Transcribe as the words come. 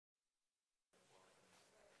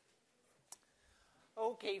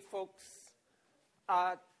Okay, folks.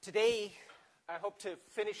 Today, I hope to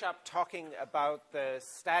finish up talking about the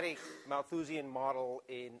static Malthusian model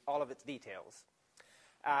in all of its details.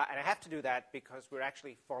 And I have to do that because we're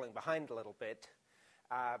actually falling behind a little bit,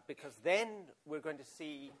 because then we're going to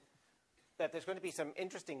see that there's going to be some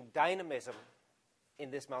interesting dynamism in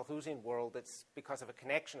this Malthusian world that's because of a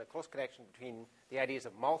connection, a close connection between the ideas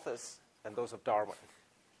of Malthus and those of Darwin.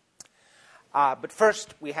 But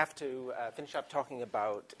first, we have to finish up talking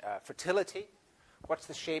about fertility. What's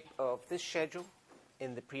the shape of this schedule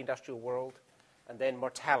in the pre-industrial world? And then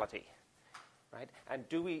mortality, right? And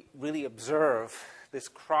do we really observe this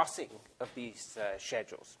crossing of these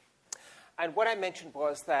schedules? And what I mentioned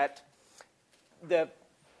was that the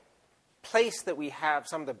place that we have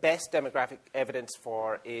some of the best demographic evidence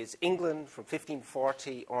for is England from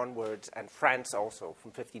 1540 onwards and France also from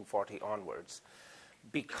 1540 onwards,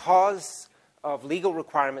 because of legal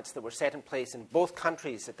requirements that were set in place in both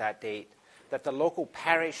countries at that date, that the local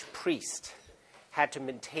parish priest had to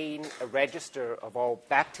maintain a register of all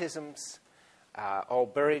baptisms, all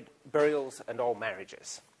burials, and all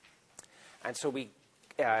marriages. And so we,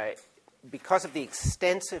 because of the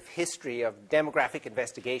extensive history of demographic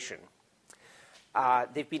investigation,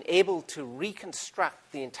 they've been able to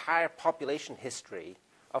reconstruct the entire population history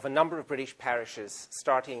of a number of British parishes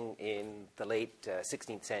starting in the late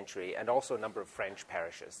 16th century, and also a number of French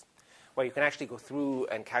parishes, where you can actually go through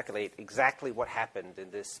and calculate exactly what happened in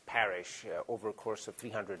this parish over a course of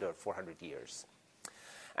 300 or 400 years.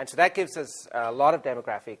 And so that gives us a lot of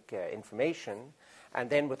demographic information. And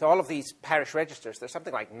then with all of these parish registers, there's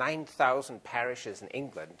something like 9,000 parishes in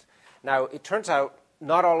England. Now, it turns out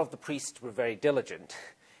not all of the priests were very diligent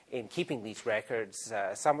in keeping these records.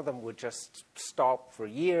 Some of them would just stop for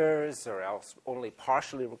years or else only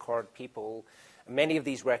partially record people. Many of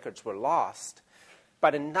these records were lost,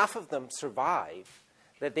 but enough of them survive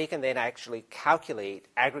that they can then actually calculate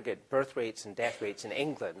aggregate birth rates and death rates in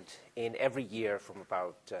England in every year from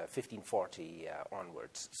about 1540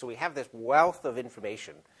 onwards. So we have this wealth of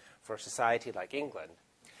information for a society like England.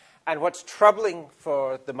 And what's troubling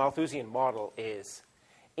for the Malthusian model is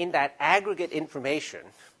in that aggregate information,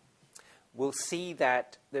 we'll see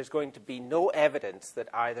that there's going to be no evidence that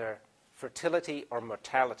either fertility or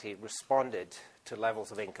mortality responded to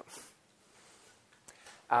levels of income.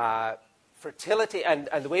 Fertility, and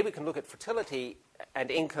the way we can look at fertility and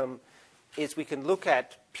income is we can look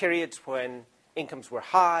at periods when incomes were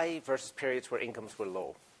high versus periods where incomes were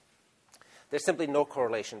low. There's simply no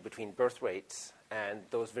correlation between birth rates and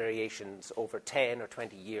those variations over 10 or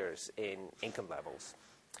 20 years in income levels.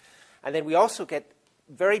 And then we also get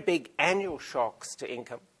very big annual shocks to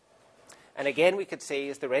income. And again, we could say,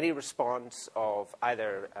 is there any response of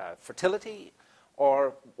either fertility,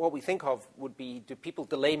 or what we think of would be, do people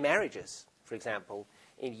delay marriages, for example,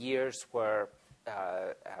 in years where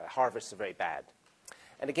harvests are very bad?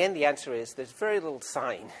 And again, the answer is there's very little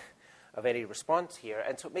sign of any response here,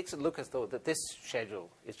 and so it makes it look as though that this schedule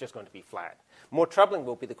is just going to be flat. More troubling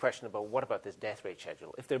will be the question about what about this death rate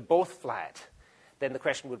schedule? If they're both flat, then the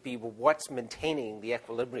question would be, well, what's maintaining the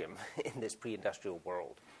equilibrium in this pre-industrial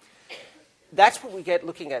world? That's what we get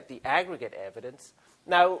looking at the aggregate evidence.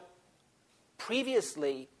 Now,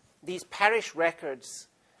 previously, these parish records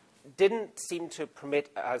didn't seem to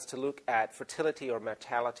permit us to look at fertility or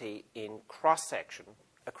mortality in cross-section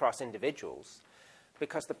across individuals,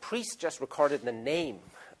 because the priest just recorded the name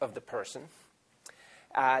of the person.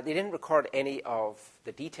 They didn't record any of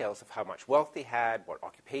the details of how much wealth they had, what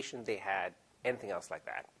occupation they had, anything else like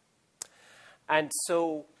that. And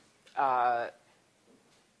so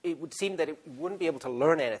it would seem that it wouldn't be able to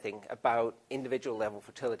learn anything about individual level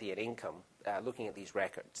fertility and income looking at these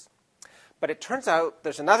records. But it turns out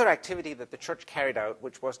there's another activity that the church carried out,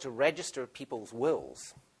 which was to register people's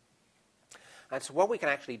wills. And so what we can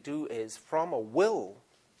actually do is, from a will,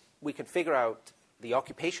 we can figure out the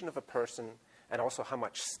occupation of a person and also how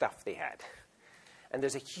much stuff they had. And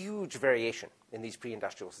there's a huge variation in these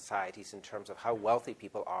pre-industrial societies in terms of how wealthy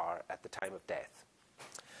people are at the time of death.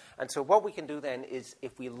 And so what we can do then is,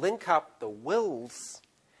 if we link up the wills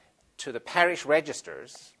to the parish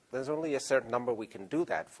registers, there's only a certain number we can do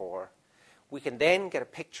that for, we can then get a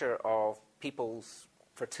picture of people's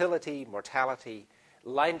fertility, mortality,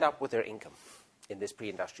 lined up with their income in this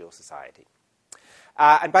pre-industrial society.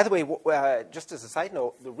 And by the way, just as a side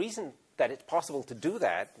note, the reason that it's possible to do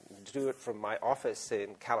that, to do it from my office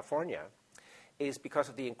in California, is because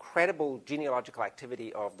of the incredible genealogical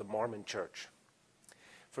activity of the Mormon Church.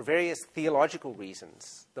 For various theological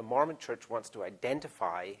reasons, the Mormon Church wants to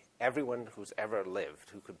identify everyone who's ever lived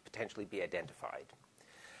who could potentially be identified.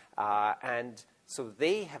 And so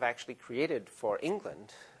they have actually created for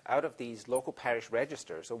England, out of these local parish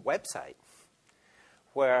registers, a website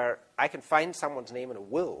where I can find someone's name in a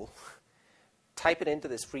will, type it into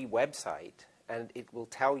this free website, and it will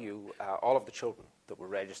tell you all of the children that were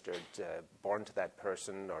registered, born to that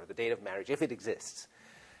person, or the date of marriage, if it exists.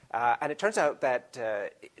 And it turns out that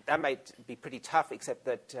that might be pretty tough, except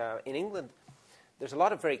that in England, there's a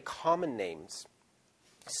lot of very common names,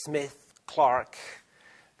 Smith, Clark,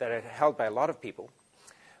 that are held by a lot of people.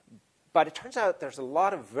 But it turns out there's a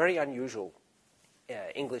lot of very unusual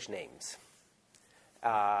English names.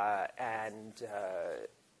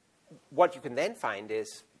 What you can then find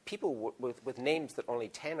is people with names that only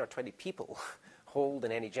 10 or 20 people hold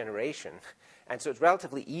in any generation. And so it's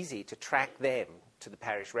relatively easy to track them to the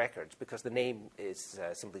parish records because the name is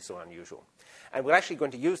simply so unusual. And we're actually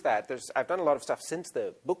going to use that. I've done a lot of stuff since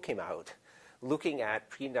the book came out, looking at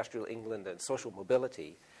pre-industrial England and social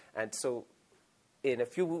mobility. And so in a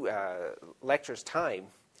few lectures' time,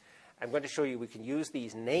 I'm going to show you we can use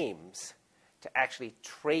these names to actually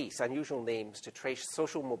trace, unusual names, to trace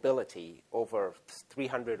social mobility over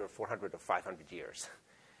 300 or 400 or 500 years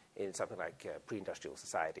in something like pre-industrial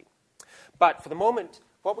society. But for the moment,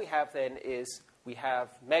 what we have then is we have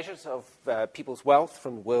measures of people's wealth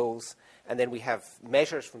from wills, and then we have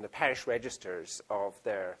measures from the parish registers of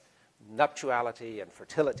their nuptiality and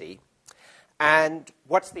fertility. And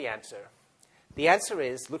what's the answer? The answer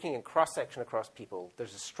is, looking in cross-section across people,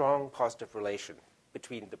 there's a strong positive relation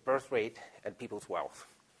between the birth rate and people's wealth.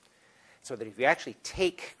 So that if you actually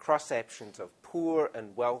take cross-sections of poor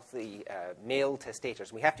and wealthy male testators,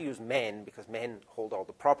 and we have to use men because men hold all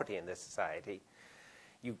the property in this society,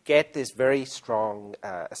 you get this very strong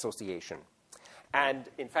association. And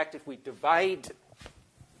in fact, if we divide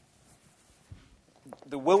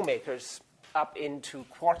the will makers up into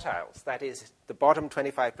quartiles, that is the bottom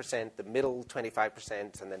 25%, the middle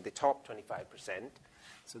 25%, and then the top 25%.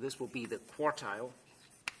 So this will be the quartile.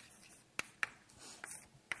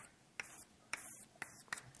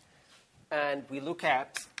 And we look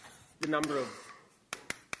at the number of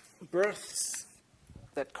births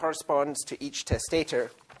that corresponds to each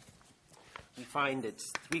testator. We find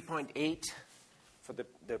it's 3.8 for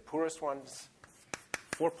the poorest ones,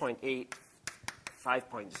 4.8,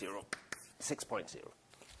 5.0, 6.0.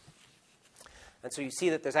 And so you see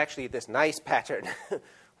that there's actually this nice pattern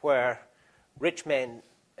where rich men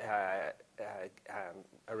are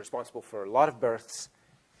responsible for a lot of births,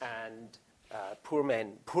 and poorer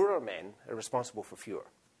men are responsible for fewer.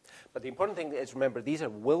 But the important thing is, remember, these are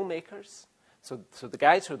will makers. So the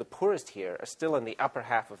guys who are the poorest here are still in the upper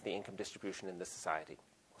half of the income distribution in this society,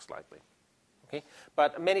 most likely. Okay?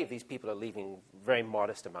 But many of these people are leaving very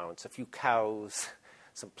modest amounts, a few cows,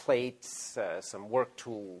 some plates, some work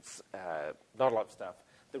tools, not a lot of stuff.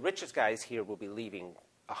 The richest guys here will be leaving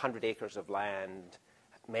 100 acres of land,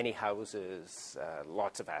 many houses,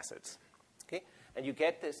 lots of assets. Okay? And you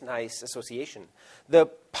get this nice association. The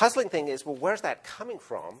puzzling thing is, well, where's that coming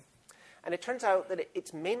from? And it turns out that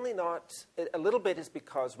it's mainly not, a little bit is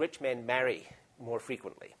because rich men marry more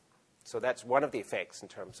frequently. So that's one of the effects in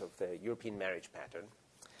terms of the European marriage pattern.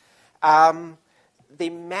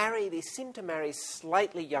 They seem to marry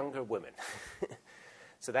slightly younger women.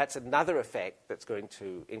 So that's another effect that's going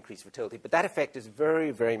to increase fertility. But that effect is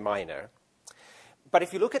very, very minor. But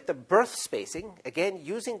if you look at the birth spacing, again,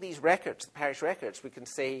 using these records, the parish records, we can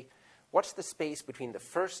say, what's the space between the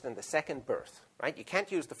first and the second birth, right? You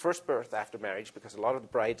can't use the first birth after marriage because a lot of the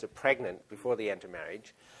brides are pregnant before they enter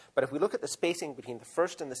marriage. But if we look at the spacing between the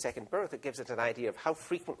first and the second birth, it gives us an idea of how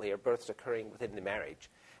frequently are births occurring within the marriage.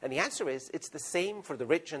 And the answer is, it's the same for the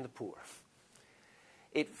rich and the poor.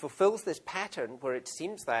 It fulfills this pattern where it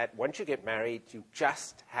seems that once you get married, you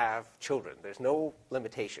just have children. There's no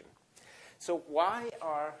limitation. So why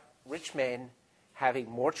are rich men having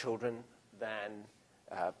more children than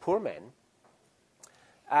poor men?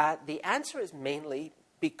 The answer is mainly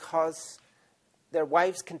because their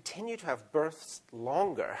wives continue to have births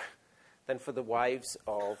longer than for the wives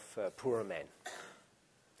of poorer men.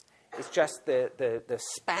 It's just the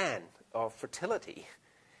span of fertility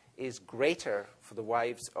is greater for the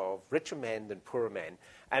wives of richer men than poorer men.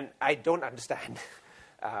 And I don't understand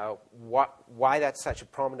why that's such a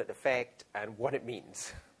prominent effect and what it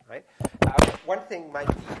means. Right? One thing might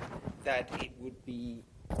be that it would be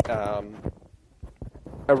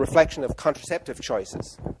a reflection of contraceptive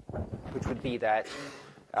choices, which would be that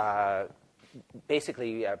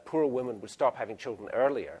basically poorer women would stop having children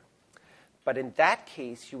earlier. But in that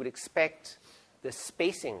case, you would expect the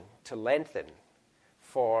spacing to lengthen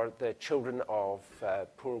for the children of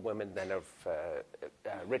poorer women than of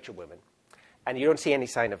richer women. And you don't see any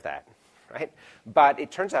sign of that, right? But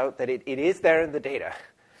it turns out that it is there in the data,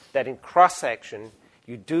 that in cross-section,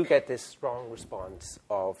 you do get this strong response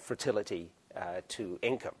of fertility to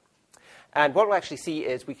income. And what we'll actually see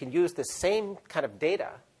is we can use the same kind of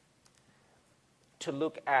data to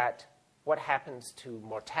look at what happens to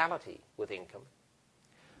mortality with income,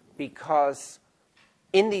 because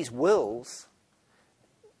in these wills,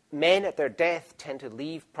 men at their death tend to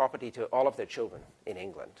leave property to all of their children in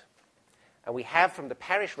England. And we have from the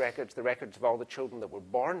parish records the records of all the children that were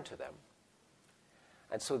born to them.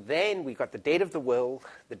 And so then we've got the date of the will,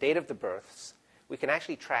 the date of the births. We can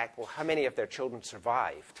actually track, well, how many of their children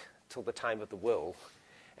survived till the time of the will,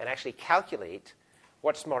 and actually calculate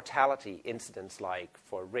what's mortality incidence like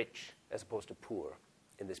for rich as opposed to poor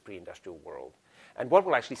in this pre-industrial world. And what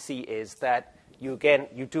we'll actually see is that you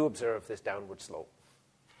do observe this downward slope,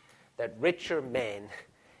 that richer men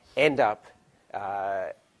end up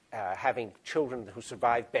having children who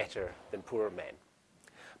survive better than poorer men.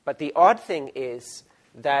 But the odd thing is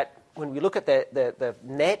that when we look at the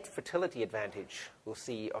net fertility advantage, we'll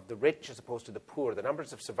see of the rich as opposed to the poor, the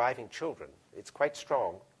numbers of surviving children, it's quite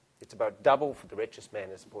strong. It's about double for the richest men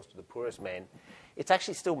as opposed to the poorest men. It's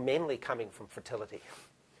actually still mainly coming from fertility.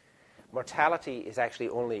 Mortality is actually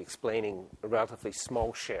only explaining a relatively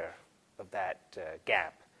small share of that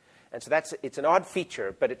gap. And so it's an odd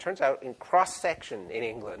feature, but it turns out in cross-section in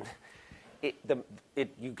England,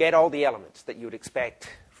 you get all the elements that you would expect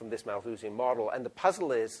from this Malthusian model. And the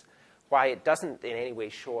puzzle is why it doesn't in any way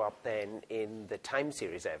show up then in the time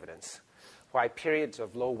series evidence, why periods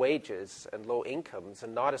of low wages and low incomes are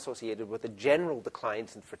not associated with the general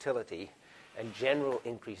declines in fertility and general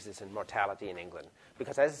increases in mortality in England.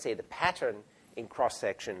 Because, as I say, the pattern in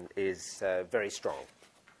cross-section is very strong.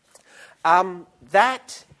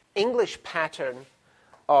 That English pattern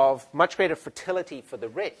of much greater fertility for the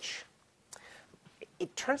rich,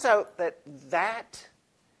 it turns out that that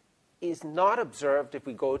is not observed if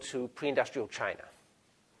we go to pre-industrial China.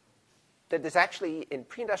 That there's actually, in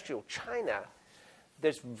pre-industrial China,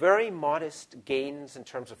 there's very modest gains in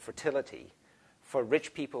terms of fertility for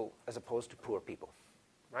rich people as opposed to poor people,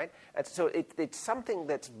 right? And so it's something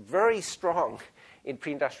that's very strong in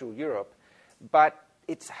pre-industrial Europe, but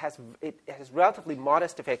it has relatively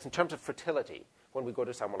modest effects in terms of fertility when we go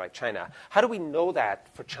to somewhere like China. How do we know that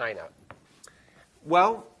for China?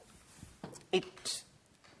 Well,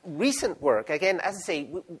 recent work, again, as I say,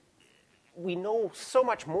 we know so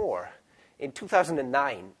much more in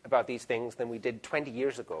 2009 about these things than we did 20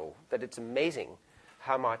 years ago that it's amazing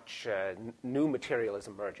how much new material is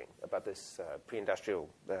emerging about this pre-industrial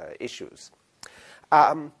issues.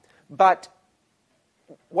 But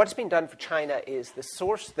what's been done for China is the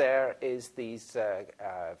source there is these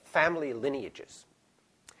family lineages.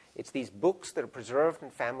 It's these books that are preserved in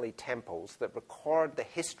family temples that record the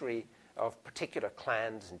history of particular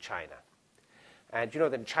clans in China. And you know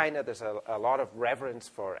that in China there's a lot of reverence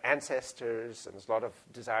for ancestors, and there's a lot of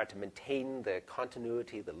desire to maintain the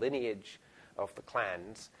continuity, the lineage of the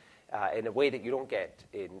clans in a way that you don't get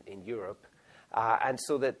in Europe. And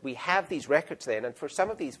so that we have these records then, and for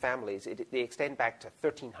some of these families, they extend back to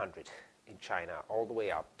 1300 in China, all the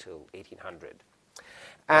way up till 1800.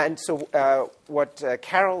 And so what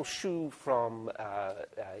Carol Xu from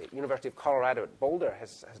University of Colorado at Boulder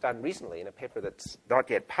has done recently in a paper that's not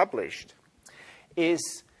yet published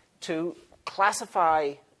is to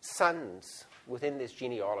classify sons within this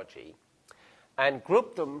genealogy and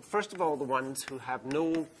group them, first of all, the ones who have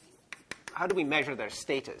no, how do we measure their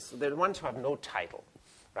status? They're the ones who have no title,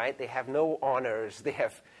 right? They have no honors, they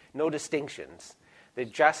have no distinctions. They're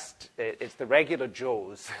just, it's the regular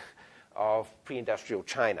Joes of pre-industrial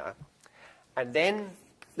China. And then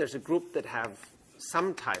there's a group that have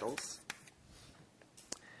some titles.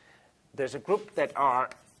 There's a group that are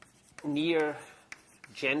near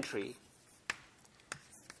gentry,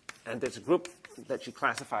 and there's a group that she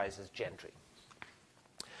classifies as gentry.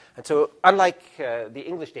 And so unlike the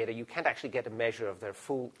English data, you can't actually get a measure of their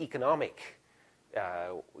full economic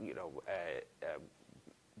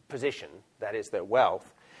position, that is their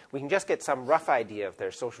wealth. We can just get some rough idea of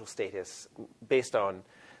their social status based on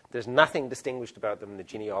there's nothing distinguished about them in the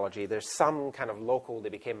genealogy. There's some kind of local, they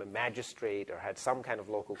became a magistrate or had some kind of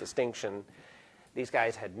local distinction. These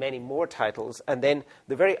guys had many more titles. And then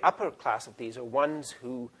the very upper class of these are ones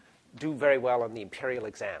who do very well on the imperial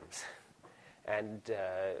exams and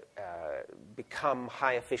become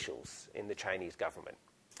high officials in the Chinese government.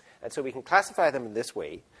 And so we can classify them in this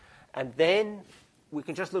way. And then we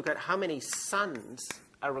can just look at how many sons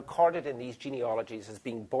are recorded in these genealogies as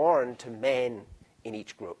being born to men in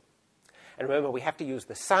each group. And remember, we have to use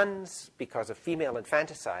the sons because of female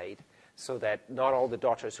infanticide. so that not all the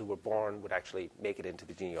daughters who were born would actually make it into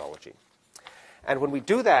the genealogy. And when we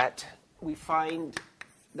do that, we find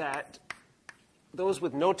that those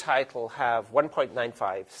with no title have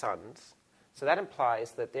 1.95 sons. So that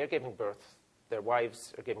implies that they're giving birth, their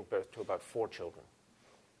wives are giving birth to about 4 children.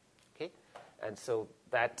 Okay? And so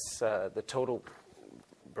that's the total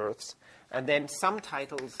births. And then some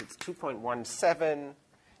titles, it's 2.17,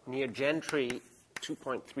 near gentry,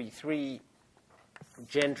 2.33,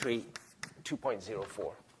 gentry,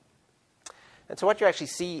 2.04. And so what you actually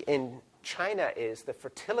see in China is the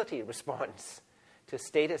fertility response to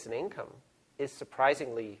status and income is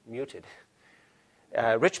surprisingly muted.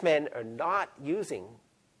 Rich men are not using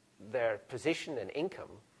their position and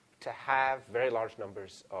income to have very large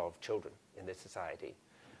numbers of children in this society.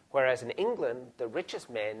 Whereas in England, the richest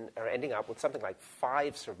men are ending up with something like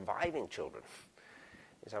 5 surviving children.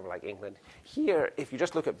 In somewhere like England. Here, if you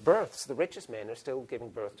just look at births, the richest men are still giving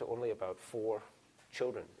birth to only about 4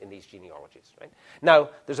 children in these genealogies. Right?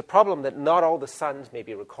 Now, there's a problem that not all the sons may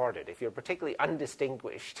be recorded. If you're a particularly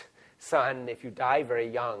undistinguished son, if you die very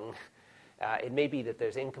young, it may be that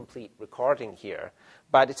there's incomplete recording here.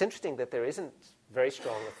 But it's interesting that there isn't very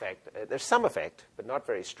strong effect. There's some effect, but not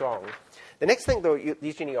very strong. The next thing, though,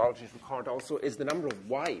 these genealogies record also is the number of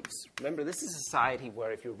wives. Remember, this is a society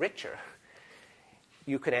where if you're richer,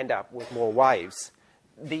 you could end up with more wives.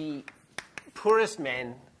 The poorest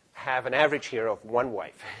men have an average here of 1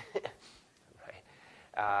 wife.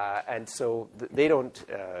 Right? And so they don't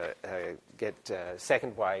get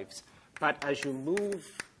second wives. But as you move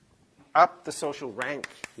up the social rank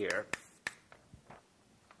here,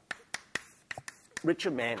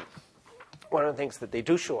 richer men, one of the things that they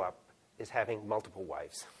do show up is having multiple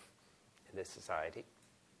wives in this society.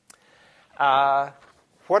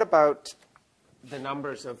 What about the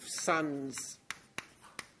numbers of sons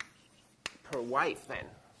per wife then?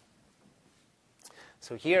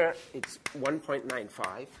 So here it's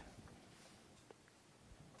 1.95,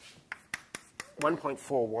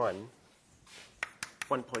 1.41,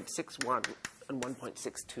 1.61, and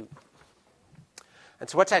 1.62. And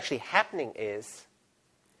so what's actually happening is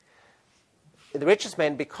the richest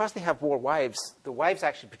men, because they have more wives, the wives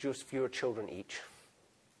actually produce fewer children each.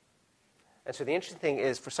 And so the interesting thing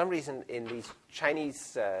is, for some reason, in these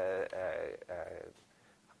Chinese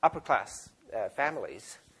upper-class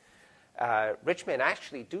families, rich men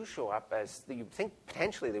actually do show up as, you think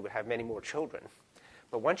potentially they would have many more children.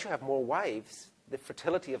 But once you have more wives, the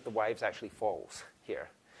fertility of the wives actually falls here.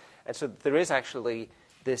 And so there is actually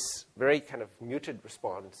this very kind of muted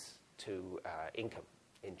response to income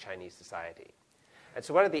in Chinese society. And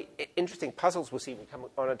so one of the interesting puzzles we'll see when we come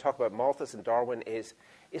on and talk about Malthus and Darwin is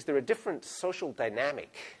there a different social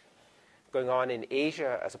dynamic going on in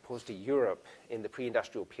Asia as opposed to Europe in the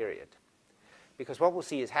pre-industrial period? Because what we'll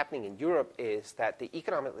see is happening in Europe is that the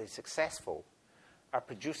economically successful are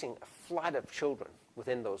producing a flood of children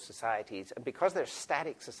within those societies. And because they're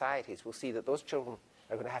static societies, we'll see that those children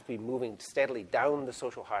are going to have to be moving steadily down the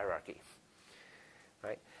social hierarchy.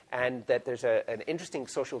 Right? And that there's an interesting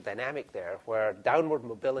social dynamic there where downward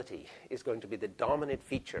mobility is going to be the dominant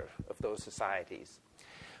feature of those societies.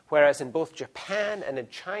 Whereas in both Japan and in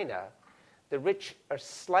China, the rich are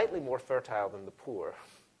slightly more fertile than the poor.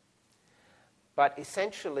 But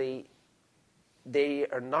essentially, they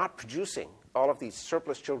are not producing all of these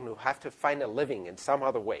surplus children who have to find a living in some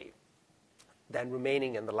other way than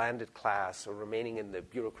remaining in the landed class or remaining in the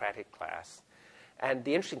bureaucratic class. And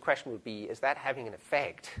the interesting question would be, is that having an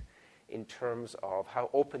effect in terms of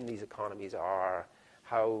how open these economies are,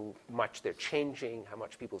 how much they're changing, how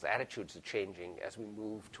much people's attitudes are changing as we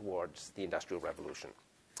move towards the Industrial Revolution?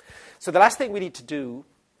 So the last thing we need to do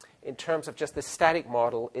in terms of just the static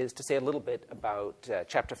model is to say a little bit about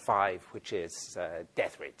Chapter 5, which is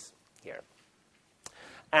death rates here.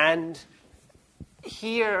 And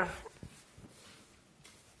here,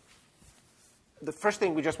 the first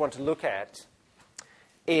thing we just want to look at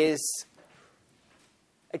is,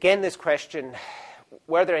 again, this question,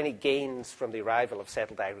 were there any gains from the arrival of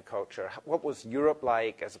settled agriculture? What was Europe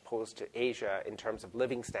like as opposed to Asia in terms of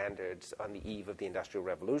living standards on the eve of the Industrial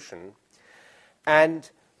Revolution? And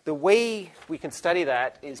the way we can study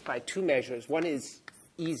that is by 2 measures. One is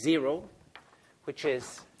E0, which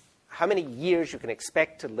is how many years you can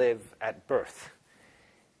expect to live at birth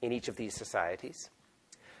in each of these societies.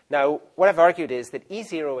 Now, what I've argued is that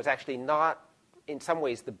E0 is actually not, in some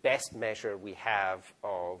ways, the best measure we have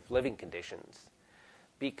of living conditions,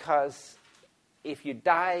 because if you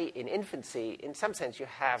die in infancy, in some sense, you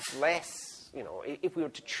have less, if we were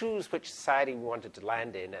to choose which society we wanted to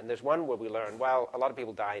land in, and there's one where we learn, well, a lot of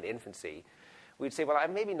people die in infancy, we'd say, well,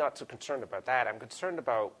 I'm maybe not so concerned about that. I'm concerned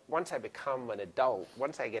about once I become an adult,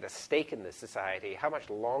 once I get a stake in this society, how much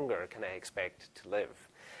longer can I expect to live?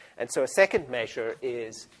 And so a second measure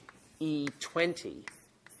is E20,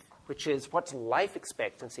 which is what's life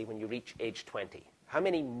expectancy when you reach age 20? How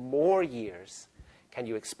many more years can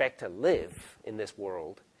you expect to live in this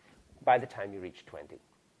world by the time you reach 20?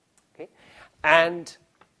 Okay? And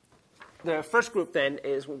the first group then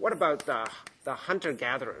is, well, what about the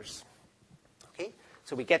hunter-gatherers? Okay?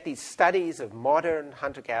 So we get these studies of modern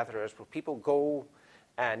hunter-gatherers where people go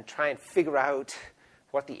and try and figure out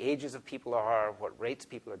what the ages of people are, what rates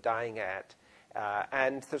people are dying at.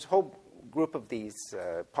 And there's a whole group of these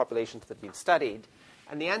populations that have been studied.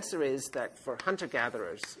 And the answer is that for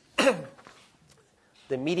hunter-gatherers,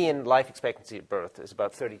 the median life expectancy at birth is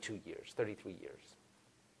about 32 years, 33 years.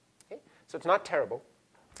 Okay? So it's not terrible.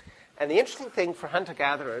 And the interesting thing for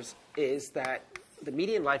hunter-gatherers is that the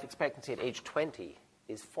median life expectancy at age 20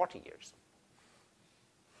 is 40 years.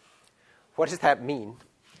 What does that mean?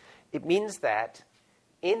 It means that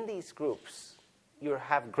in these groups, you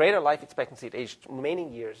have greater life expectancy at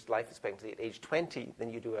remaining years life expectancy at age 20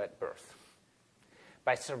 than you do at birth.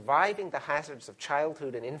 By surviving the hazards of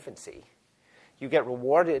childhood and infancy, you get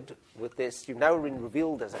rewarded with this. You've now been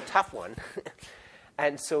revealed as a tough one.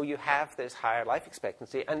 And so you have this higher life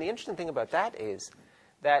expectancy. And the interesting thing about that is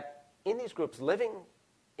that in these groups living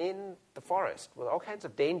in the forest with all kinds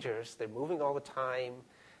of dangers, they're moving all the time,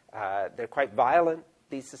 they're quite violent,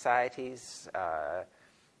 these societies,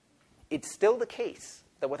 it's still the case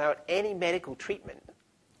that without any medical treatment,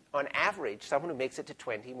 on average, someone who makes it to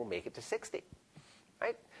 20 will make it to 60,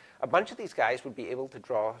 right? A bunch of these guys would be able to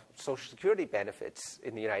draw Social Security benefits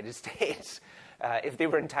in the United States if they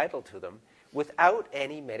were entitled to them without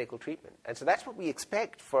any medical treatment. And so that's what we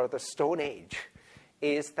expect for the Stone Age,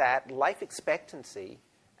 is that life expectancy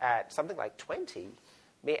at something like 20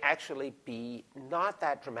 may actually be not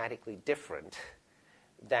that dramatically different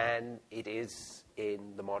than it is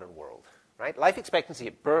in the modern world, right? Life expectancy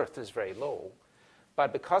at birth is very low,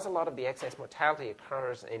 but because a lot of the excess mortality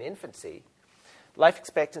occurs in infancy, life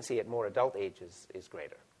expectancy at more adult ages is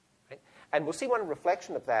greater, right? And we'll see one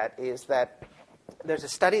reflection of that is that there's a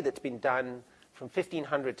study that's been done from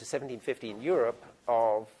 1500 to 1750 in Europe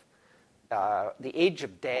of the age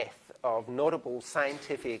of death of notable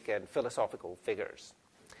scientific and philosophical figures.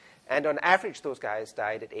 And on average, those guys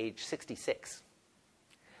died at age 66.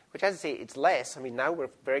 Which, as I say, it's less. I mean, now we're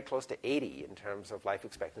very close to 80 in terms of life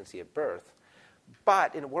expectancy at birth.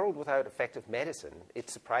 But in a world without effective medicine,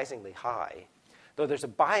 it's surprisingly high. Though there's a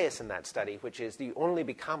bias in that study, which is you only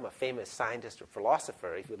become a famous scientist or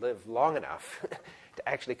philosopher if you live long enough to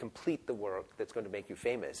actually complete the work that's going to make you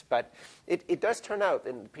famous. But it does turn out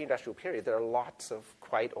in the pre-industrial period there are lots of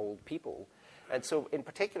quite old people. And so in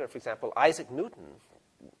particular, for example, Isaac Newton,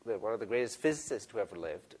 one of the greatest physicists who ever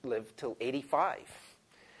lived till 85.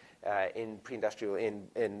 In pre-industrial,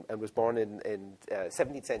 and was born in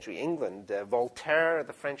 17th century England. Voltaire,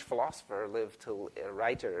 the French philosopher,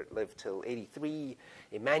 writer, lived till 83.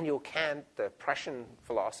 Immanuel Kant, the Prussian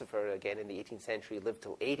philosopher, again in the 18th century, lived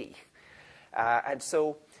till 80. And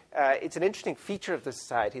so it's an interesting feature of the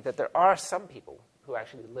society that there are some people who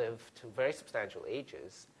actually live to very substantial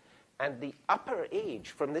ages. And the upper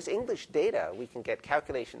age, from this English data, we can get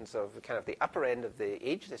calculations of kind of the upper end of the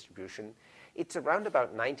age distribution. It's around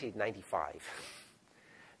about 90 to 95.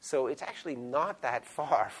 So it's actually not that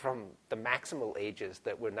far from the maximal ages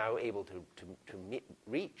that we're now able to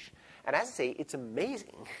reach. And as I say, it's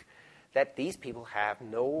amazing that these people have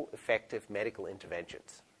no effective medical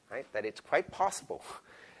interventions, right? That it's quite possible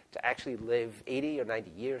to actually live 80 or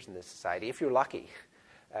 90 years in this society, if you're lucky,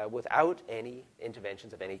 without any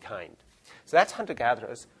interventions of any kind. So that's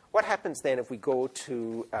hunter-gatherers. What happens then if we go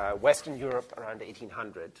to Western Europe around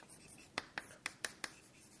 1800?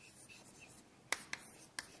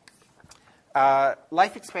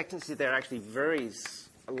 Life expectancy there actually varies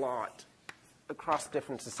a lot across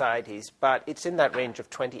different societies, but it's in that range of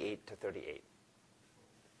 28 to 38.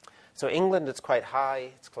 So England, it's quite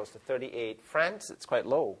high. It's close to 38. France, it's quite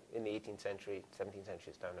low in the 18th century. 17th century,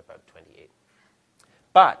 it's down to about 28.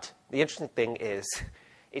 But the interesting thing is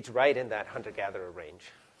it's right in that hunter-gatherer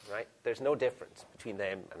range, right? There's no difference between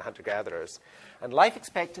them and hunter-gatherers. And life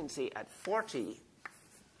expectancy at 40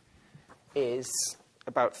 is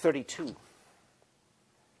about 32.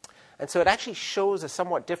 And so it actually shows a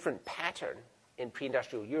somewhat different pattern in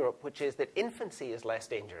pre-industrial Europe, which is that infancy is less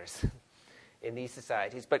dangerous in these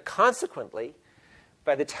societies. But consequently,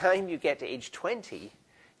 by the time you get to age 20,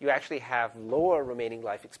 you actually have lower remaining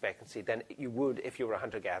life expectancy than you would if you were a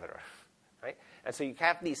hunter-gatherer, right? And so you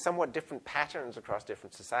have these somewhat different patterns across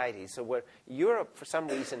different societies. So where Europe, for some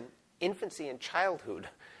reason, infancy and childhood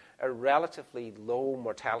are relatively low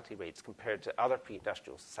mortality rates compared to other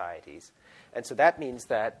pre-industrial societies. And so that means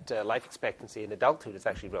that life expectancy in adulthood is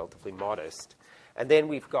actually relatively modest. And then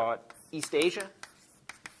we've got East Asia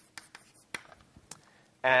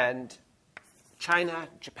and China,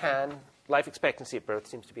 Japan. Life expectancy at birth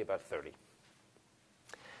seems to be about 30.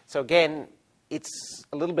 So again, it's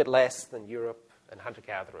a little bit less than Europe and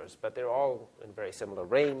hunter-gatherers, but they're all in a very similar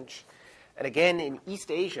range. And again, in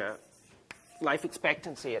East Asia, life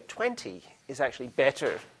expectancy at 20 is actually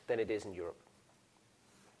better than it is in Europe.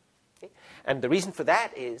 Okay? And the reason for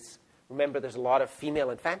that is, remember, there's a lot of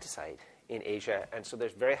female infanticide in Asia, and so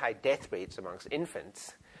there's very high death rates amongst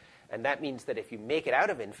infants. And that means that if you make it out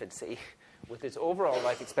of infancy with this overall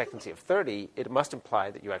life expectancy of 30, it must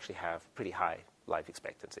imply that you actually have pretty high life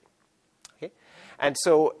expectancy. Okay? And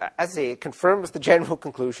so, as I say, it confirms the general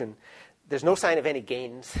conclusion. There's no sign of any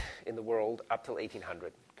gains in the world up till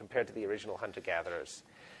 1800 compared to the original hunter-gatherers.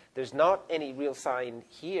 There's not any real sign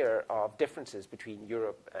here of differences between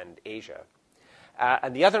Europe and Asia.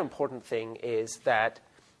 And the other important thing is that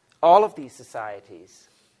all of these societies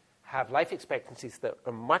have life expectancies that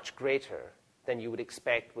are much greater than you would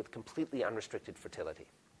expect with completely unrestricted fertility.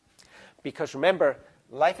 Because remember,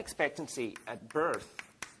 life expectancy at birth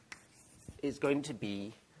is going to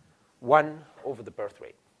be 1 over the birth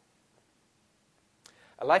rate.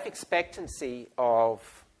 A life expectancy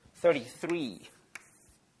of 33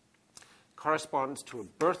 corresponds to a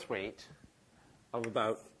birth rate of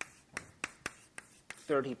about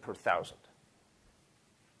 30 per 1,000.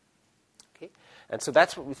 Okay? And so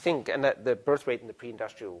that's what we think, and that the birth rate in these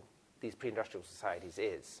pre-industrial societies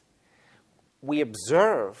is. We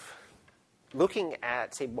observe, looking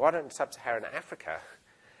at, say, modern sub-Saharan Africa,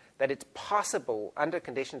 that it's possible, under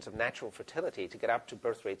conditions of natural fertility, to get up to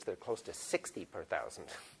birth rates that are close to 60 per 1,000.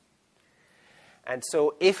 And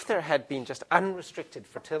so if there had been just unrestricted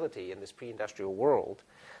fertility in this pre-industrial world,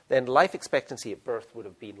 then life expectancy at birth would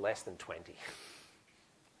have been less than 20.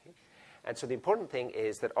 Okay? And so the important thing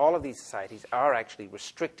is that all of these societies are actually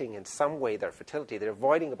restricting in some way their fertility. They're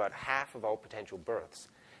avoiding about half of all potential births.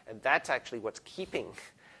 And that's actually what's keeping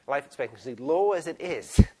life expectancy low as it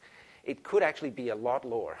is. It could actually be a lot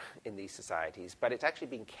lower in these societies, but it's actually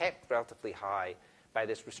being kept relatively high by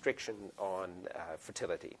this restriction on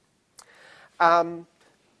fertility.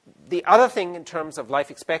 The other thing in terms of life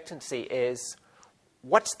expectancy is,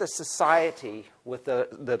 what's the society with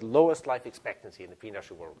the lowest life expectancy in the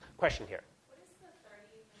pre-industrial world? Question here. What is the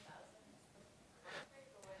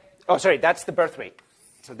 30,000? Oh, sorry, that's the birth rate.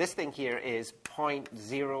 So this thing here is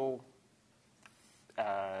 0.03.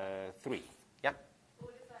 Yeah?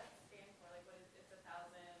 What does that stand for? Like, what is it's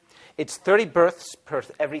 1,000? It's 30 births per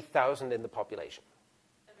every 1,000 in the population.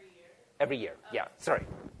 Every year? Every year, yeah, sorry.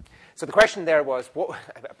 So the question there was,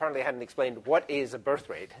 apparently I hadn't explained, what is a birth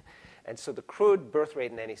rate? And so the crude birth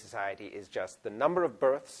rate in any society is just the number of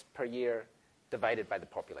births per year divided by the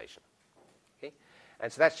population. Okay?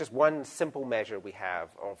 And so that's just one simple measure we have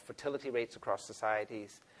of fertility rates across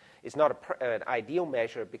societies. It's not an ideal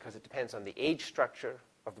measure because it depends on the age structure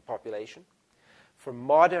of the population. For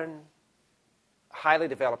modern, highly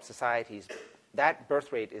developed societies, that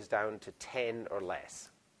birth rate is down to 10 or less,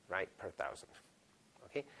 right, per 1,000.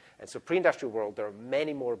 Okay? And so pre-industrial world, there are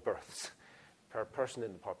many more births per person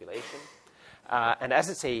in the population. And as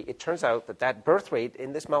I say, it turns out that that birth rate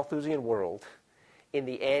in this Malthusian world, in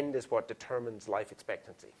the end, is what determines life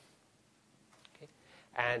expectancy. Okay?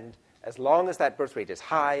 And as long as that birth rate is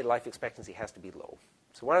high, life expectancy has to be low.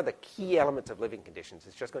 So one of the key elements of living conditions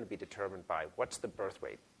is just going to be determined by what's the birth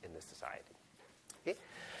rate in this society. Okay?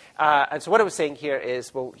 And so what I was saying here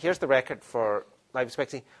is, well, here's the record for life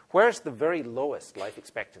expectancy. Where's the very lowest life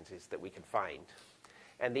expectancies that we can find?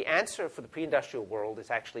 And the answer for the pre-industrial world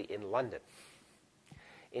is actually in London.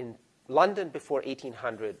 In London before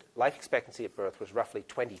 1800, life expectancy at birth was roughly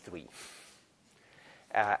 23.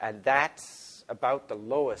 And that's about the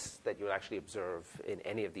lowest that you'll actually observe in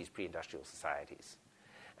any of these pre-industrial societies.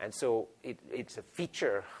 And so it's a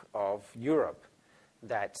feature of Europe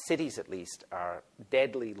that cities, at least, are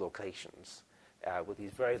deadly locations with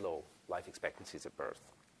these very low life expectancies at birth.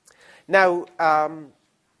 Now,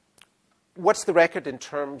 what's the record in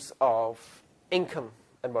terms of income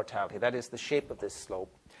and mortality? That is the shape of this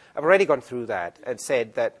slope. I've already gone through that and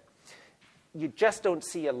said that you just don't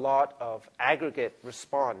see a lot of aggregate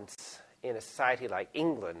response in a society like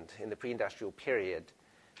England in the pre-industrial period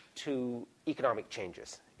to economic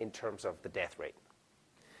changes in terms of the death rate.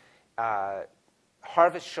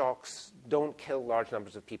 Harvest shocks don't kill large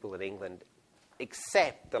numbers of people in England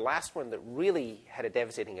except the last one that really had a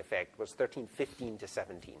devastating effect was 1315 to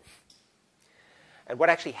 17. And what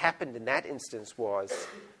actually happened in that instance was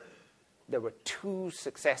there were 2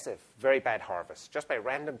 successive very bad harvests, just by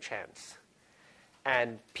random chance.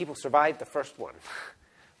 And people survived the first one,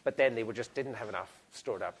 but then they just didn't have enough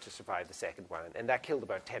stored up to survive the second one. And that killed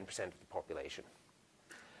about 10% of the population.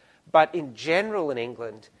 But in general in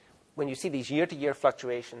England, when you see these year-to-year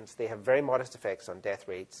fluctuations, they have very modest effects on death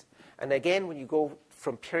rates. And again, when you go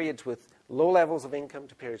from periods with low levels of income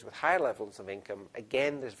to periods with higher levels of income,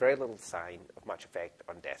 again, there's very little sign of much effect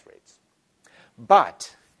on death rates.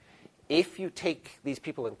 But if you take these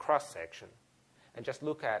people in cross-section and just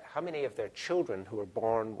look at how many of their children who are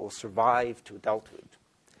born will survive to adulthood,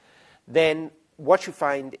 then what you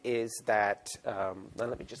find is that, now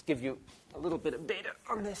let me just give you a little bit of data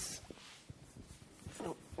on this. I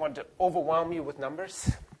don't want to overwhelm you with numbers.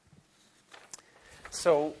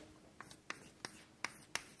 So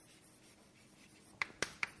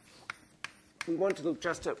we want to look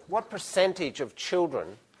just at what percentage of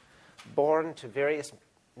children born to various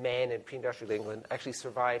men in pre-industrial England actually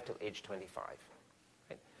survive till age 25.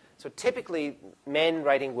 Right? So typically, men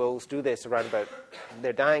writing wills do this around about,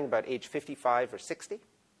 they're dying about age 55 or 60.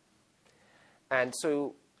 And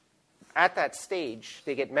so at that stage,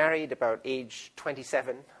 they get married about age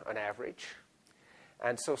 27 on average.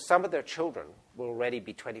 And so some of their children will already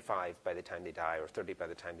be 25 by the time they die or 30 by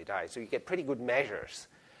the time they die. So you get pretty good measures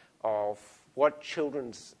of what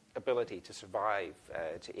children's ability to survive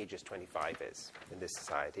to ages 25 is in this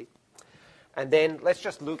society. And then let's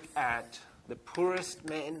just look at the poorest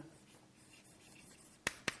men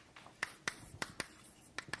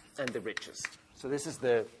and the richest. So this is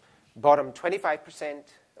the bottom 25%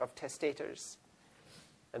 of testators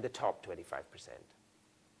and the top 25%.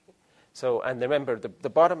 So, and remember, the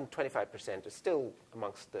bottom 25% is still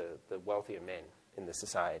amongst the wealthier men in the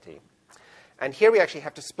society. And here we actually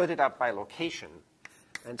have to split it up by location.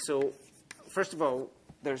 And so, first of all,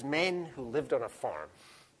 there's men who lived on a farm.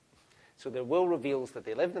 So their will reveals that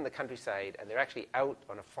they lived in the countryside and they're actually out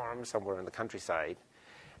on a farm somewhere in the countryside.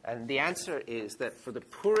 And the answer is that for the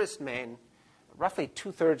poorest men, roughly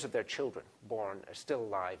 2/3 of their children born are still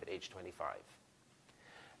alive at age 25.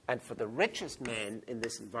 And for the richest men in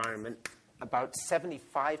this environment, about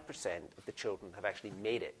 75% of the children have actually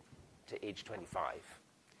made it to age 25.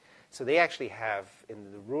 So they actually have,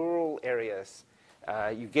 in the rural areas,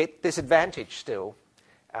 you get this advantage still,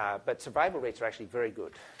 but survival rates are actually very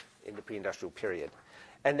good in the pre-industrial period.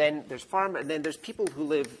 And then there's people who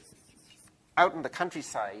live out in the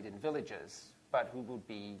countryside in villages, but who would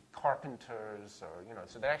be carpenters or,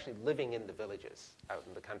 so they're actually living in the villages out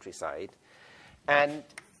in the countryside. And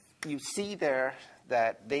you see there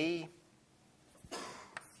that they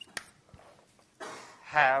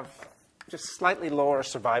have just slightly lower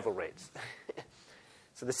survival rates.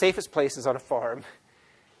 So the safest place is on a farm.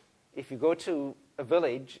 If you go to a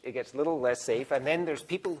village, it gets a little less safe. And then there's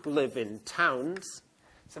people who live in towns.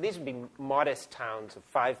 So these would be modest towns of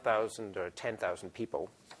 5,000 or 10,000 people.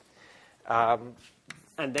 And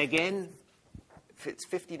again, it's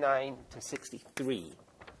 59 to 63.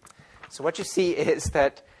 So what you see is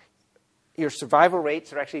that your survival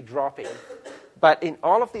rates are actually dropping. But in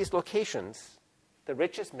all of these locations, the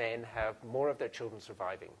richest men have more of their children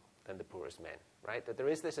surviving than the poorest men, right? That there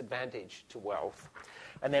is this advantage to wealth.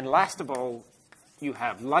 And then last of all, you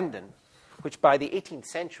have London, which by the 18th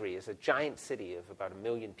century is a giant city of about 1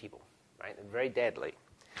 million people, right? And very deadly.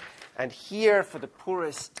 And here, for the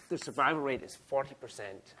poorest, the survival rate is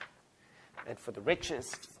 40%. And for the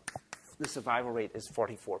richest, the survival rate is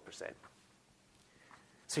 44%.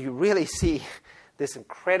 So you really see this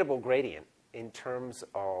incredible gradient in terms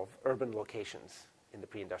of urban locations in the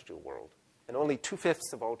pre-industrial world. And only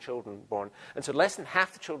 2/5 of all children born, and so less than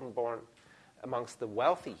half the children born amongst the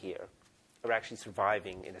wealthy here are actually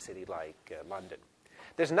surviving in a city like London.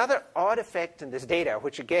 There's another odd effect in this data,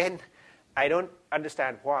 which again, I don't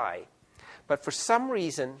understand why. But for some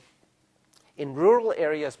reason, in rural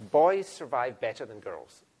areas, boys survive better than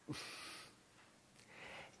girls.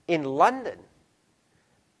 In London,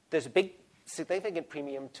 there's a big significant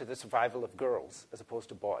premium to the survival of girls as opposed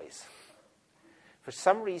to boys. For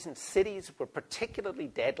some reason, cities were particularly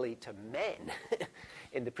deadly to men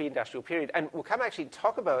in the pre-industrial period. And we'll come actually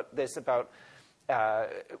talk about this,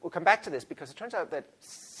 we'll come back to this, because it turns out that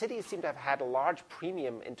cities seem to have had a large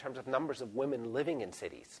premium in terms of numbers of women living in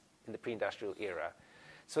cities in the pre-industrial era,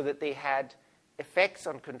 so that they had effects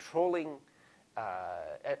on controlling,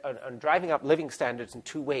 on driving up living standards in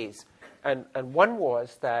 2 ways. And one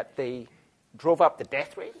was that they drove up the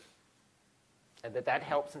death rate, and that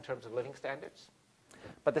helps in terms of living standards.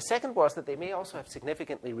 But the second was that they may also have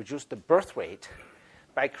significantly reduced the birth rate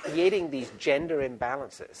by creating these gender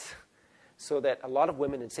imbalances so that a lot of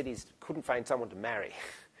women in cities couldn't find someone to marry,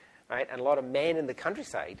 right? And a lot of men in the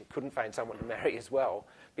countryside couldn't find someone to marry as well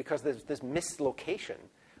because there's this mislocation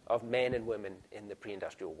of men and women in the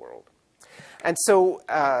pre-industrial world. And so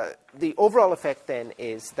the overall effect then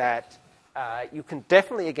is that you can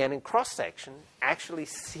definitely, again, in cross-section, actually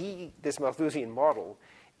see this Malthusian model.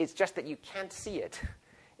 It's just that you can't see it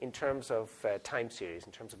in terms of time series,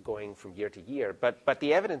 in terms of going from year to year. But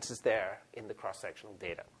the evidence is there in the cross-sectional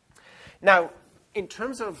data. Now, in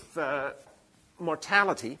terms of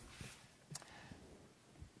mortality,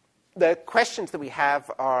 the questions that we have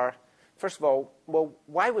are, first of all, well,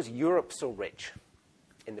 why was Europe so rich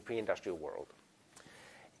in the pre-industrial world?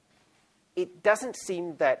 It doesn't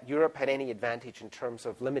seem that Europe had any advantage in terms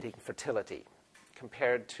of limiting fertility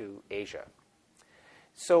compared to Asia.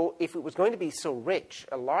 So if it was going to be so rich,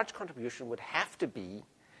 a large contribution would have to be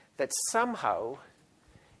that somehow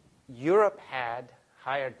Europe had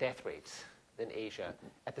higher death rates than Asia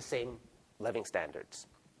at the same living standards.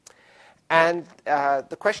 And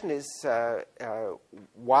the question is,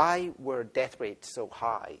 why were death rates so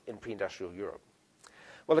high in pre-industrial Europe?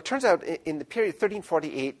 Well, it turns out in the period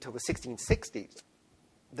 1348 till the 1660s,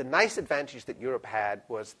 the nice advantage that Europe had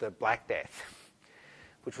was the Black Death,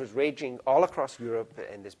 which was raging all across Europe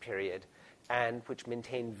in this period and which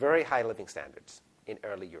maintained very high living standards in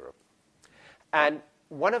early Europe. And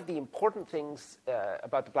one of the important things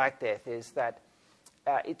about the Black Death is that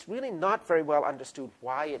it's really not very well understood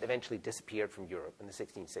why it eventually disappeared from Europe in the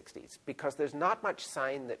 1660s, because there's not much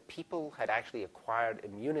sign that people had actually acquired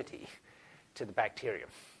immunity to the bacterium.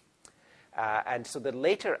 And so the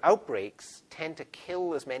later outbreaks tend to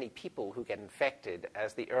kill as many people who get infected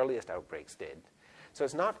as the earliest outbreaks did. So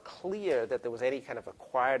it's not clear that there was any kind of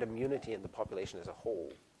acquired immunity in the population as a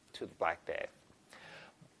whole to the Black Death.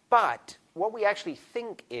 But what we actually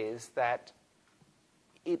think is that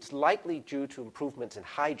it's likely due to improvements in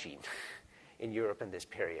hygiene in Europe in this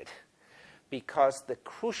period, because the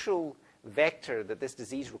crucial vector that this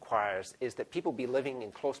disease requires is that people be living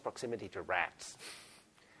in close proximity to rats.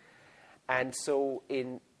 And so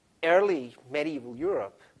in early medieval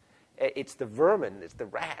Europe, it's the vermin, it's the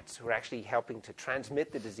rats who are actually helping to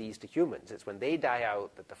transmit the disease to humans. It's when they die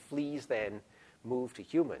out that the fleas then move to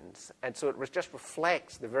humans. And so it just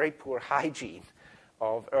reflects the very poor hygiene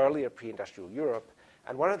of earlier pre-industrial Europe.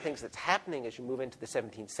 And one of the things that's happening as you move into the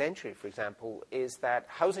 17th century, for example, is that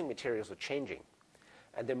housing materials are changing.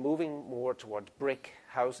 And they're moving more towards brick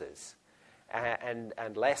houses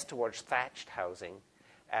and less towards thatched housing.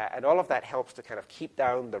 And all of that helps to kind of keep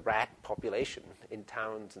down the rat population in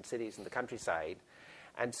towns and cities and the countryside.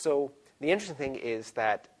 And so the interesting thing is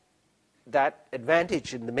that that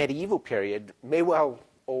advantage in the medieval period may well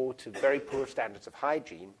owe to very poor standards of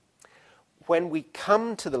hygiene. When we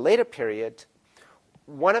come to the later period,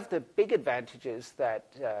 one of the big advantages that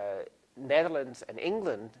Netherlands and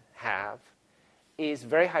England have is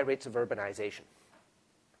very high rates of urbanization.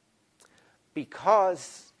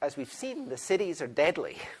 Because, as we've seen, the cities are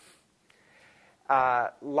deadly.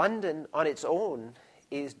 London on its own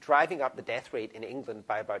is driving up the death rate in England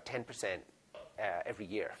by about 10% every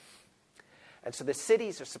year. And so the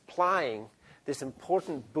cities are supplying this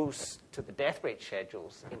important boost to the death rate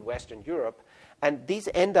schedules in Western Europe, and these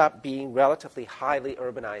end up being relatively highly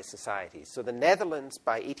urbanized societies. So the Netherlands,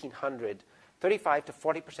 by 1800, 35 to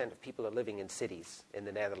 40% of people are living in cities in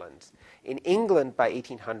the Netherlands. In England, by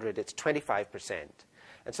 1800, it's 25%.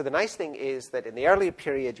 And so the nice thing is that in the earlier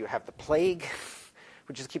period, you have the plague,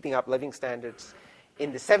 which is keeping up living standards.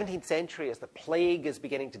 In the 17th century, as the plague is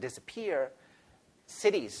beginning to disappear,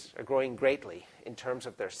 cities are growing greatly in terms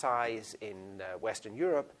of their size in Western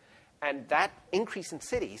Europe. And that increase in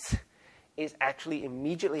cities is actually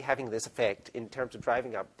immediately having this effect in terms of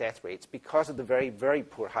driving up death rates because of the very, very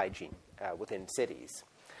poor hygiene within cities.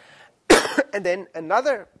 And then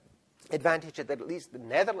another advantage that at least the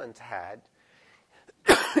Netherlands had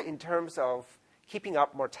in terms of keeping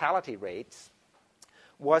up mortality rates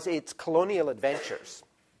was its colonial adventures.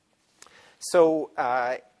 So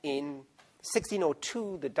in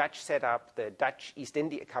 1602, the Dutch set up the Dutch East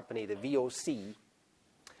India Company, the VOC.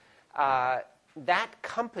 That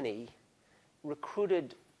company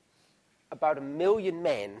recruited about 1 million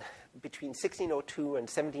men between 1602 and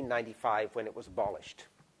 1795 when it was abolished.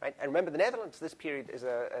 Right? And remember, the Netherlands, this period, is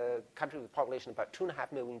a country with a population of about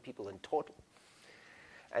 2.5 million people in total.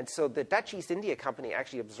 And so the Dutch East India Company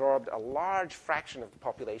actually absorbed a large fraction of the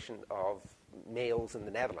population of males in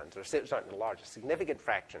the Netherlands, or certainly a large, a significant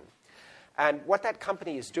fraction. And what that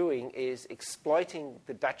company is doing is exploiting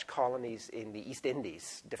the Dutch colonies in the East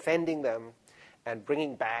Indies, defending them, and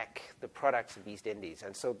bringing back the products of East Indies.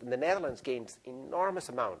 And so the Netherlands gains enormous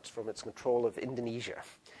amounts from its control of Indonesia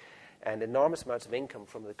and enormous amounts of income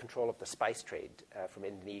from the control of the spice trade from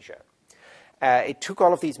Indonesia. It took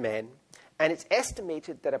all of these men, and it's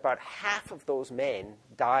estimated that about half of those men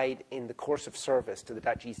died in the course of service to the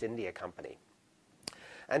Dutch East India Company.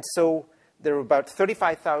 And so there were about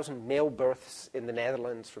 35,000 male births in the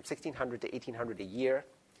Netherlands from 1600 to 1800 a year.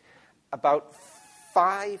 About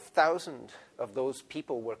 5,000 of those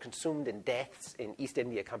people were consumed in deaths in East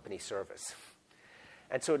India Company service.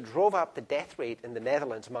 And so it drove up the death rate in the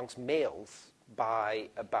Netherlands amongst males by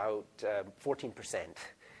about 14%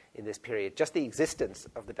 in this period, just the existence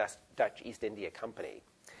of the Dutch East India Company.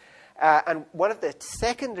 And one of the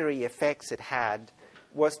secondary effects it had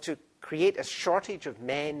was to create a shortage of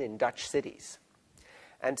men in Dutch cities.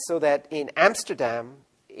 And so that in Amsterdam,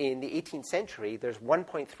 in the 18th century, there's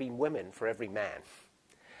 1.3 women for every man.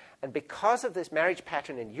 And because of this marriage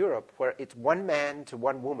pattern in Europe, where it's one man to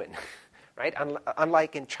one woman, right?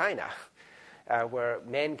 Unlike in China, where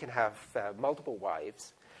men can have multiple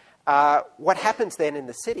wives, what happens then in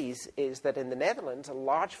the cities is that in the Netherlands, a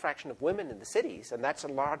large fraction of women in the cities, and that's a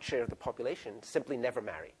large share of the population, simply never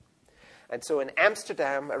marry. And so in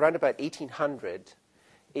Amsterdam, around about 1800,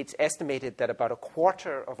 it's estimated that about a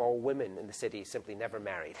quarter of all women in the city simply never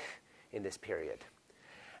married in this period.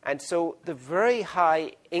 And so the very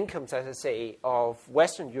high incomes, as I say, of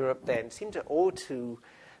Western Europe then seem to owe to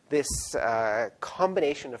this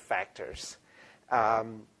combination of factors.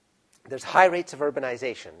 There's high rates of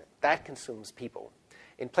urbanization. That consumes people.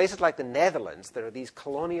 In places like the Netherlands, there are these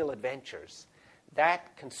colonial adventures.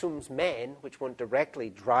 That consumes men, which won't directly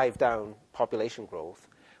drive down population growth,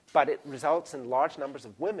 but it results in large numbers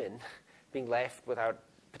of women being left without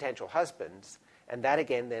potential husbands, and that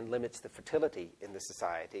again then limits the fertility in the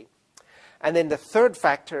society. And then the third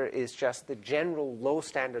factor is just the general low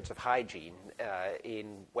standards of hygiene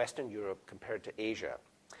in Western Europe compared to Asia.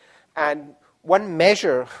 And one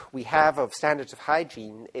measure we have of standards of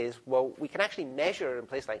hygiene is, well, we can actually measure in a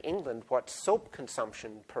place like England what soap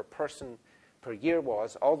consumption per person per year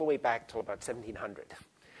was all the way back till about 1700.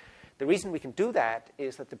 The reason we can do that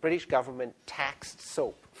is that the British government taxed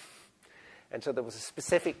soap. And so there was a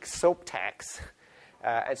specific soap tax.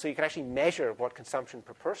 And so you can actually measure what consumption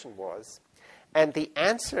per person was. And the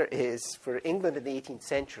answer is, for England in the 18th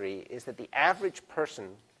century, is that the average person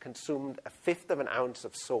consumed a fifth of an ounce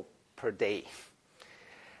of soap per day.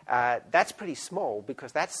 That's pretty small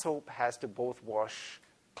because that soap has to both wash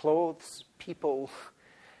clothes, people,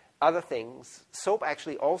 other things. Soap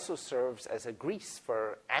actually also serves as a grease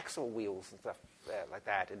for axle wheels and stuff like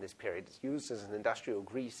that in this period. It's used as an industrial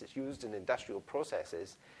grease. It's used in industrial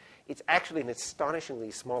processes. It's actually an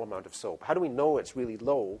astonishingly small amount of soap. How do we know it's really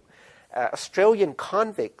low? Australian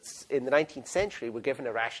convicts in the 19th century were given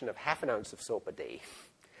a ration of half an ounce of soap a day.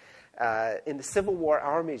 In the Civil War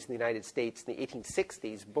armies in the United States in the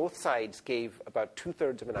 1860s, both sides gave about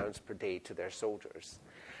 2/3 of an ounce per day to their soldiers.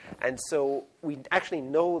 And so we actually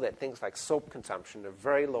know that things like soap consumption are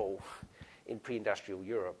very low in pre-industrial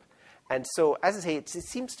Europe. And so, as I say, it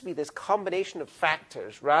seems to be this combination of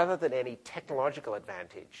factors rather than any technological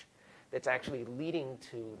advantage that's actually leading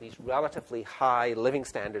to these relatively high living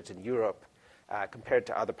standards in Europe compared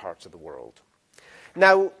to other parts of the world.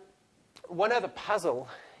 Now, one other puzzle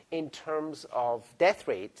in terms of death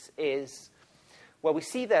rates is, well, we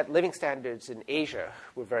see that living standards in Asia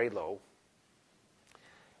were very low.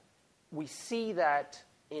 We see that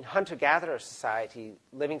in hunter-gatherer society,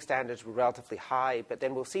 living standards were relatively high, but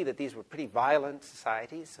then we'll see that these were pretty violent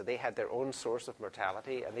societies, so they had their own source of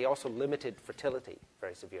mortality, and they also limited fertility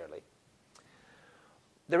very severely.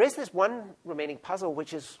 There is this one remaining puzzle,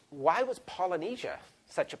 which is, why was Polynesia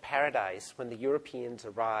such a paradise when the Europeans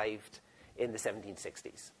arrived in the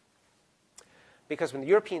 1760s? Because when the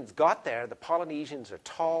Europeans got there, the Polynesians are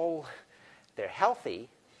tall, they're healthy,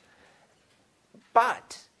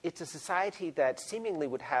 but it's a society that seemingly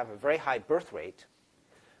would have a very high birth rate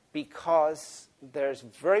because there's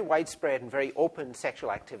very widespread and very open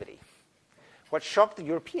sexual activity. What shocked the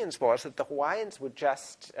Europeans was that the Hawaiians would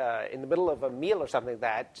just, in the middle of a meal or something like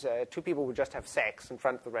that, two people would just have sex in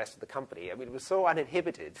front of the rest of the company. I mean, it was so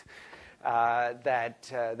uninhibited that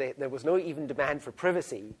there was no even demand for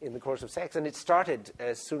privacy in the course of sex, and it started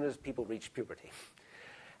as soon as people reached puberty.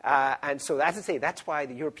 And so, as I say, that's why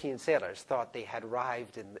the European sailors thought they had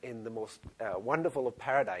arrived in the most wonderful of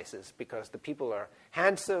paradises, because the people are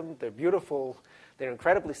handsome, they're beautiful, they're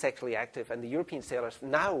incredibly sexually active, and the European sailors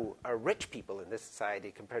now are rich people in this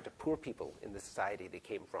society compared to poor people in the society they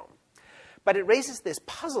came from. But it raises this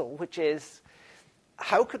puzzle, which is,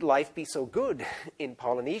 how could life be so good in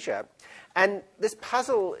Polynesia? And this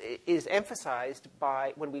puzzle is emphasized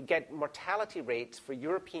by when we get mortality rates for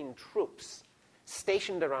European troops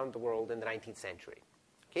stationed around the world in the 19th century.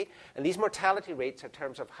 Okay? And these mortality rates are in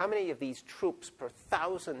terms of how many of these troops per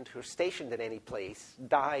 1,000 who are stationed in any place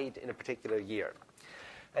died in a particular year.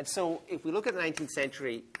 And so if we look at the 19th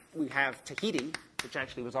century, we have Tahiti, which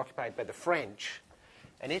actually was occupied by the French,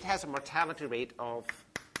 and it has a mortality rate of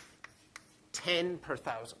 10 per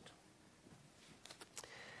 1,000.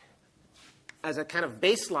 As a kind of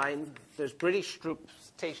baseline, there's British troops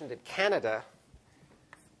stationed in Canada,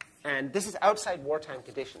 and this is outside wartime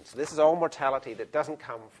conditions. So this is all mortality that doesn't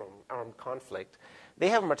come from armed conflict. They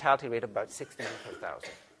have a mortality rate of about 16 per 1,000.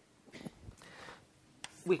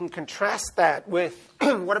 We can contrast that with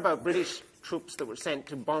what about British troops that were sent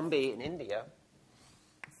to Bombay in India?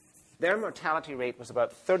 Their mortality rate was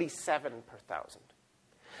about 37 per 1,000.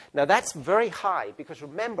 Now, that's very high because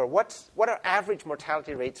remember, what are average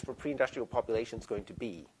mortality rates for pre-industrial populations going to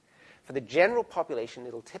be? For the general population,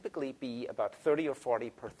 it'll typically be about 30 or 40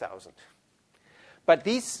 per 1,000. But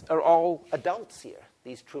these are all adults here,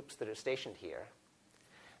 these troops that are stationed here.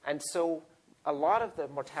 And so a lot of the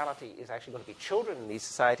mortality is actually going to be children in these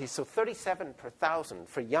societies. So 37 per 1,000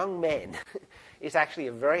 for young men is actually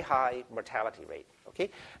a very high mortality rate. Okay?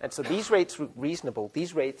 And so these rates look reasonable.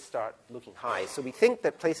 These rates start looking high. So we think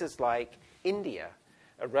that places like India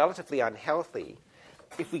are relatively unhealthy.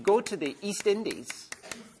 If we go to the East Indies,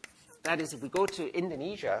 that is, if we go to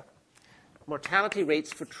Indonesia, mortality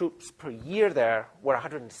rates for troops per year there were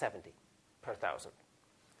 170 per 1,000.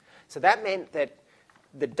 So that meant that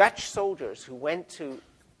the Dutch soldiers who went to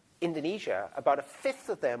Indonesia, about a fifth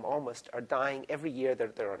of them almost are dying every year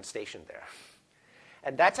that they're on station there.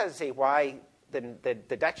 And that's, as I say, why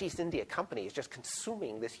the Dutch East India Company is just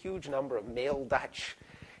consuming this huge number of male Dutch.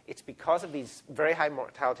 It's because of these very high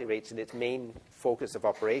mortality rates in its main focus of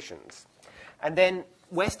operations. And then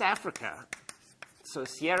West Africa, so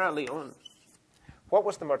Sierra Leone, what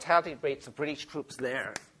was the mortality rates of British troops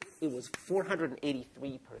there? It was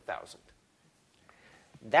 483 per 1,000.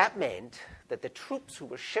 That meant that the troops who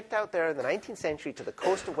were shipped out there in the 19th century to the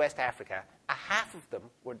coast of West Africa, a half of them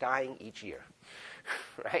were dying each year.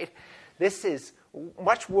 Right? This is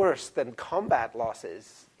much worse than combat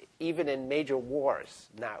losses, even in major wars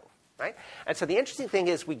now. Right? And so the interesting thing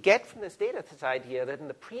is we get from this data this idea that in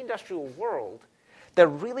the pre-industrial world, there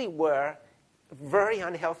really were very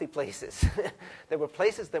unhealthy places. There were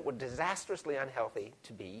places that were disastrously unhealthy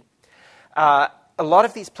to be. A lot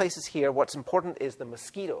of these places here, what's important is the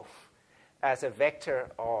mosquito as a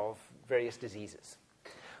vector of various diseases.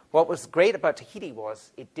 What was great about Tahiti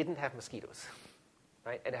was it didn't have mosquitoes.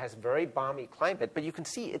 Right? It has a very balmy climate, but you can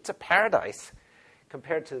see it's a paradise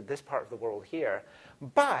compared to this part of the world here.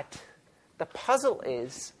 But the puzzle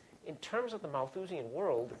is, in terms of the Malthusian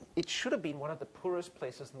world, it should have been one of the poorest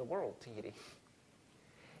places in the world, Tahiti.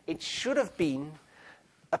 It should have been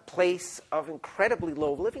a place of incredibly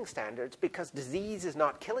low living standards because disease is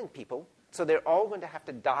not killing people, so they're all going to have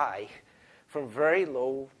to die from very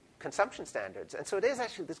low consumption standards. And so it is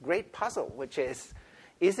actually this great puzzle, which is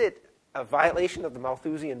it a violation of the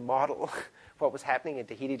Malthusian model, what was happening in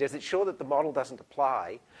Tahiti? Does it show that the model doesn't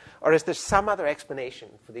apply? Or is there some other explanation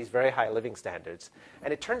for these very high living standards?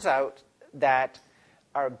 And it turns out that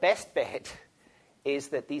our best bet is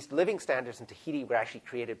that these living standards in Tahiti were actually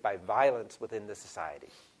created by violence within the society.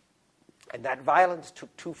 And that violence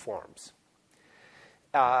took two forms.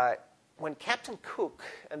 When Captain Cook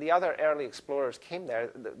and the other early explorers came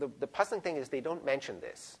there, the puzzling thing is they don't mention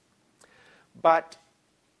this. But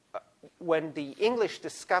when the English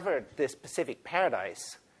discovered this Pacific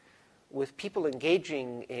paradise, with people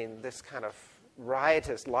engaging in this kind of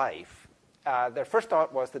riotous life, their first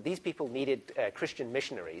thought was that these people needed Christian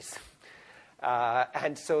missionaries.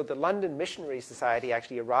 And so the London Missionary Society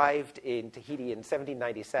actually arrived in Tahiti in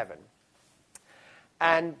 1797.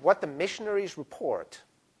 And what the missionaries report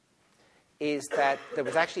is that there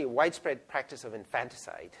was actually a widespread practice of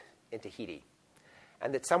infanticide in Tahiti,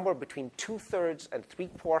 and that somewhere between 2/3 and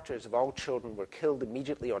 3/4 of all children were killed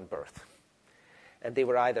immediately on birth. And they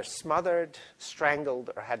were either smothered, strangled,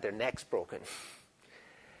 or had their necks broken.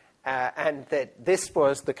 And that this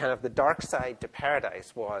was the kind of the dark side to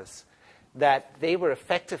paradise, was that they were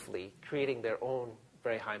effectively creating their own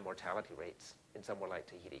very high mortality rates in somewhere like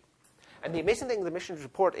Tahiti. And the amazing thing in the mission's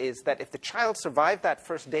report is that if the child survived that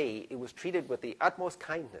first day, it was treated with the utmost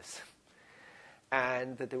kindness,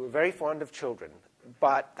 and that they were very fond of children,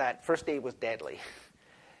 but that first day was deadly,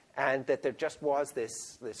 and that there just was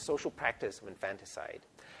this social practice of infanticide.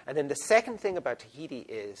 And then the second thing about Tahiti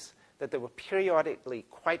is that there were periodically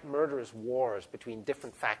quite murderous wars between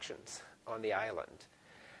different factions on the island.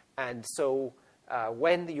 And so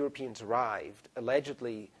when the Europeans arrived,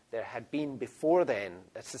 allegedly there had been before then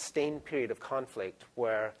a sustained period of conflict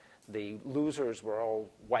where the losers were all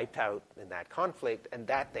wiped out in that conflict, and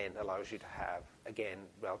that then allows you to have, again,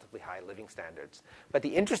 relatively high living standards. But the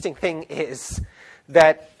interesting thing is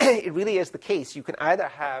that it really is the case. You can either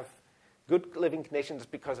have good living conditions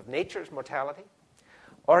because of nature's mortality,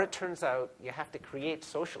 or it turns out you have to create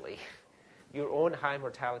socially your own high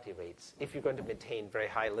mortality rates if you're going to maintain very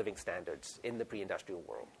high living standards in the pre-industrial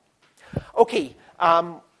world. Okay,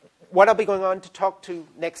 what I'll be going on to talk to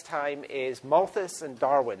next time is Malthus and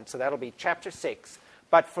Darwin, so that'll be chapter 6.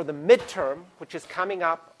 But for the midterm, which is coming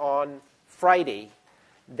up on Friday,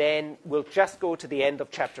 then we'll just go to the end of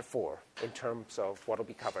chapter 4 in terms of what will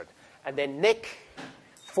be covered. And then Nick,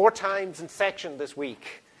 4 times in section this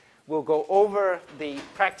week, will go over the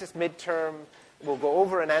practice midterm, we'll go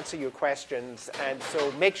over and answer your questions, and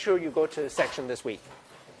so make sure you go to the section this week.